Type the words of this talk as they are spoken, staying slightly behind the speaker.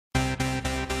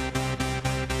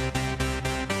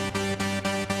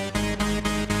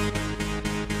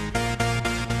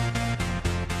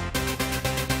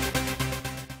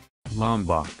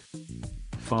Lombok.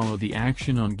 Follow the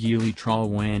action on Gili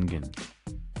Trawangan.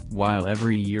 While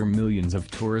every year millions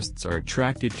of tourists are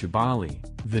attracted to Bali,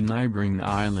 the neighboring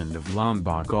island of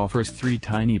Lombok offers 3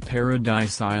 tiny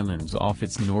paradise islands off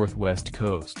its northwest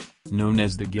coast, known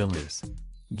as the Gilis.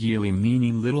 Gili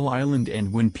meaning little island,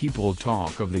 and when people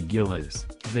talk of the Gilis,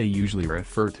 they usually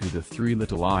refer to the 3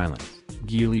 little islands,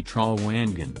 Gili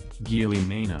Trawangan, Gili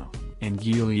Mano, and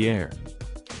Gili Air.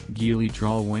 Gili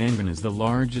Trawangan is the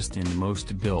largest and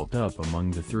most built up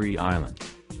among the 3 islands.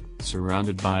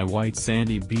 Surrounded by white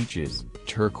sandy beaches,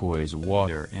 turquoise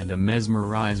water and a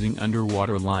mesmerizing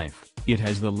underwater life, it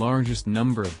has the largest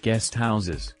number of guest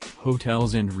houses,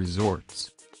 hotels and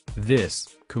resorts.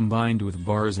 This, combined with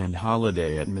bars and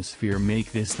holiday atmosphere,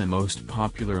 make this the most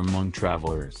popular among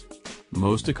travelers.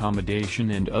 Most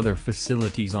accommodation and other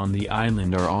facilities on the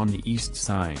island are on the east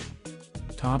side.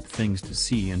 Top things to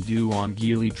see and do on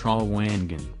Gili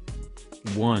Trawangan.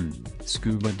 1.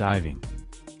 Scuba diving.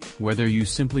 Whether you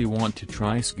simply want to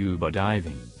try scuba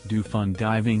diving, do fun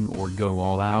diving, or go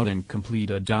all out and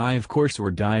complete a dive course or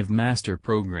dive master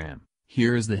program,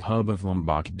 here is the hub of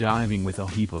Lombok diving with a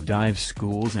heap of dive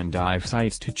schools and dive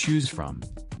sites to choose from.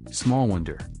 Small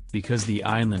wonder, because the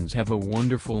islands have a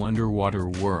wonderful underwater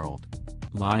world.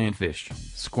 Lionfish,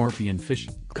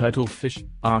 scorpionfish, cuttlefish,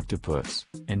 octopus,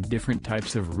 and different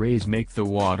types of rays make the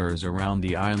waters around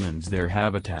the islands their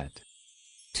habitat.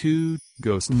 2.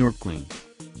 Go snorkeling.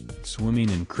 Swimming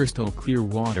in crystal clear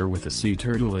water with a sea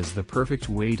turtle is the perfect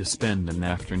way to spend an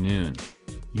afternoon.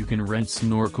 You can rent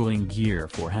snorkeling gear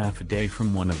for half a day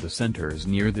from one of the centers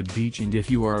near the beach, and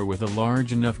if you are with a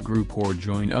large enough group or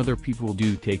join other people,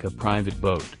 do take a private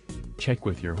boat. Check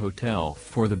with your hotel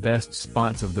for the best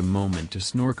spots of the moment to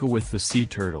snorkel with the sea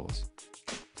turtles.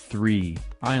 3.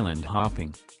 Island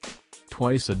hopping.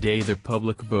 Twice a day the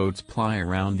public boats ply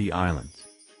around the islands.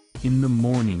 In the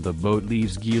morning the boat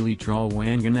leaves Gili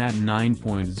Trawangan at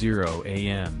 9:00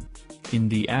 am. In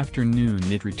the afternoon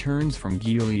it returns from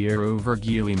Gili Air over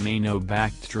Gili Mano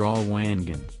back to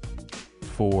Trawangan.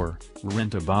 4.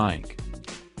 Rent a bike.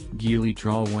 Gili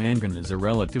Trawangan is a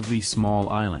relatively small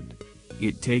island.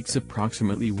 It takes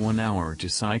approximately 1 hour to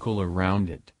cycle around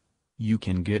it. You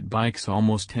can get bikes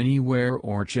almost anywhere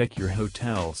or check your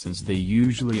hotel, since they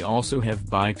usually also have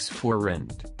bikes for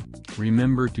rent.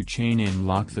 Remember to chain and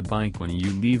lock the bike when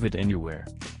you leave it anywhere.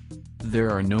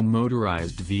 There are no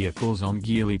motorized vehicles on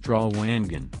Gili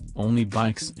Trawangan, only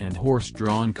bikes and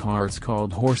horse-drawn carts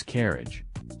called horse carriage.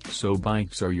 So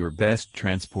bikes are your best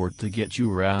transport to get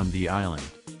you around the island.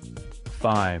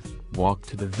 5. Walk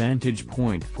to the vantage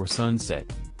point for sunset.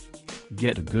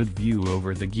 Get a good view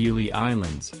over the Gili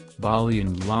Islands, Bali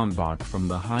and Lombok from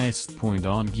the highest point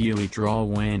on Gili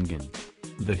Trawangan.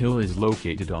 The hill is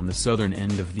located on the southern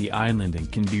end of the island and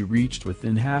can be reached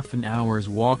within half an hour's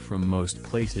walk from most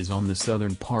places on the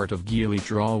southern part of Gili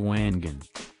Trawangan.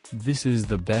 This is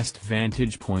the best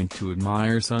vantage point to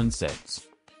admire sunsets.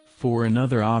 For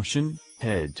another option,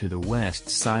 head to the west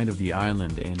side of the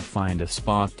island and find a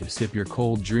spot to sip your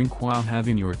cold drink while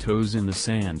having your toes in the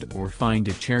sand, or find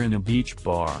a chair in a beach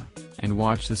bar, and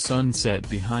watch the sunset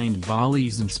behind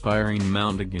Bali's inspiring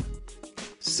Mount Agung.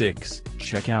 6.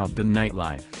 Check out the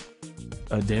nightlife.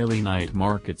 A daily night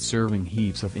market serving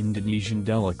heaps of Indonesian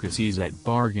delicacies at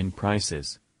bargain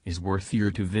prices is worth your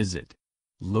to visit.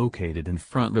 Located in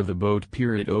front of the boat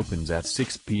pier, it opens at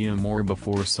 6 p.m. or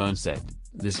before sunset.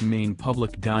 This main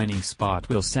public dining spot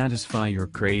will satisfy your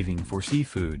craving for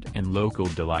seafood and local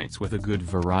delights with a good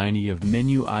variety of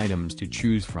menu items to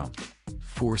choose from.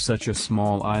 For such a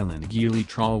small island, Gili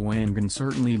Trawangan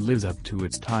certainly lives up to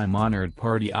its time-honored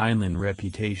party island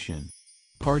reputation.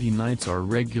 Party nights are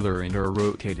regular and are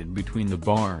rotated between the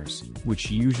bars,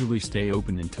 which usually stay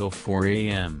open until 4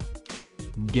 a.m.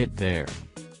 Get there.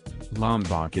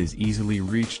 Lombok is easily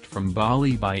reached from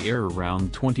Bali by air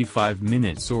around 25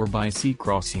 minutes, or by sea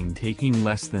crossing taking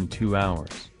less than 2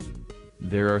 hours.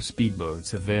 There are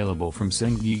speedboats available from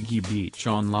Senggigi Beach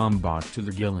on Lombok to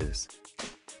the Gilis.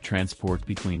 Transport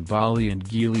between Bali and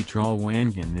Gili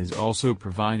Trawangan is also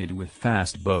provided with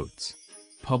fast boats.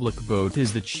 Public boat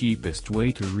is the cheapest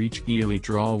way to reach Gili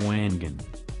Trawangan.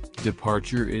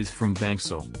 Departure is from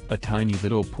Bangsal, a tiny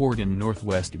little port in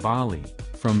northwest Bali,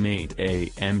 from 8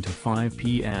 a.m. to 5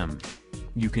 p.m.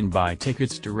 You can buy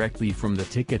tickets directly from the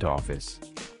ticket office.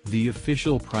 The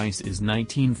official price is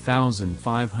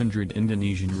 19,500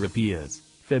 Indonesian rupiahs,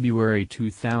 February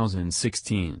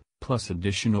 2016. Plus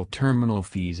additional terminal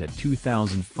fees at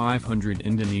 2,500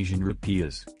 Indonesian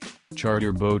rupiahs.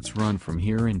 Charter boats run from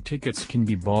here and tickets can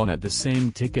be bought at the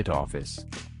same ticket office.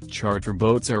 charter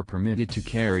boats are permitted to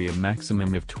carry a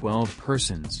maximum of 12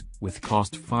 persons, with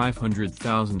cost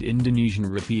 500,000 Indonesian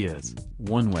rupiahs,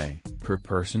 one way, per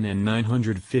person and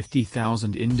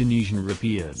 950,000 Indonesian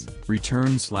rupiahs,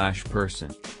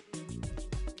 return/person.